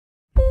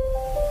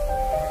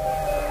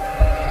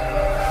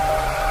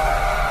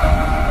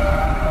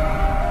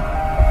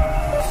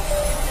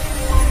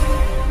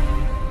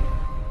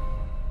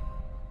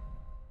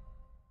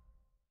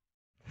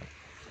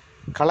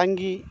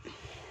கலங்கி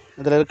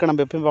இதில் இருக்க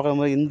நம்ம எப்பயும்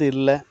பார்க்கும்போது இந்து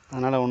இல்லை,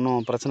 அதனால்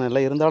ஒன்றும் பிரச்சனை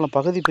இல்லை. இருந்தாலும்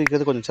பகுதி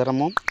பிரிக்கிறது கொஞ்சம்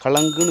சிரமம்.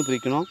 கலங்குன்னு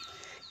பிரிக்கணும்.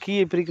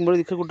 கீயை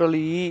பிரிக்கும்போது இக்கு கூட்டல்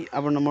ஈ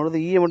அப்படின்னும்பொழுது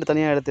ஈயை மட்டும்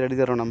தனியாக எடுத்து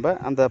எழுதிடுறோம். நம்ம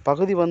அந்த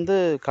பகுதி வந்து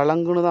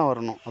கலங்குன்னு தான்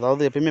வரணும்.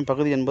 அதாவது எப்பயுமே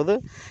பகுதி என்பது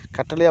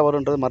கட்டளையாக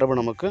வருன்றது மரபு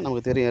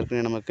நமக்கு தெரியும்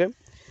ஏற்கனவே நமக்கு.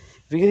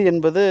 விகுதி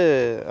என்பது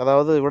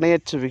அதாவது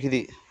வினையற்ற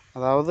விகுதி.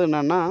 அதாவது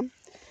என்னென்னா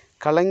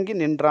கலங்கி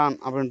நின்றான்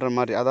அப்படின்ற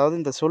மாதிரி. அதாவது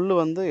இந்த சொல்லு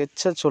வந்து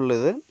எச்ச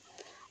சொல்லுது.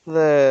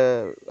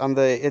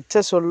 அந்த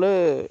எச்ச சொல்லு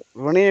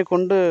வினையை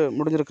கொண்டு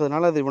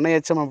முடிஞ்சிருக்கிறதுனால அது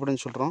வினையச்சம்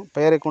அப்படின்னு சொல்கிறோம்.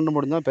 பெயரை கொண்டு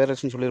முடிஞ்சால்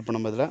பெயரச்சம் சொல்லியிருப்போம்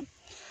நம்ம இதில்.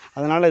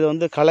 அதனால் இது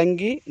வந்து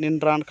கலங்கி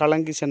நின்றான்,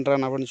 கலங்கி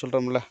சென்றான் அப்படின்னு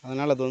சொல்கிறோம்ல.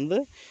 அதனால் அது வந்து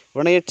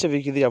வினையச்ச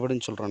விகுதி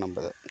அப்படின்னு சொல்கிறோம்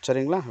நம்ம இதை.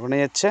 சரிங்களா?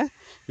 வினையச்ச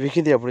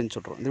விகுதி அப்படின்னு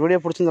சொல்கிறோம். இந்த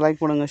வீடியோ பிடிச்சிருந்து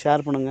லைக் பண்ணுங்கள்,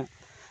 ஷேர் பண்ணுங்கள்,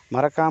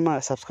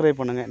 மறக்காமல்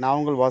சப்ஸ்கிரைப் பண்ணுங்கள். நான்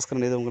உங்கள்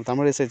பாஸ்கரன். இது உங்கள்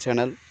தமிழிசை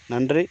சேனல்.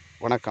 நன்றி,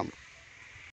 வணக்கம்.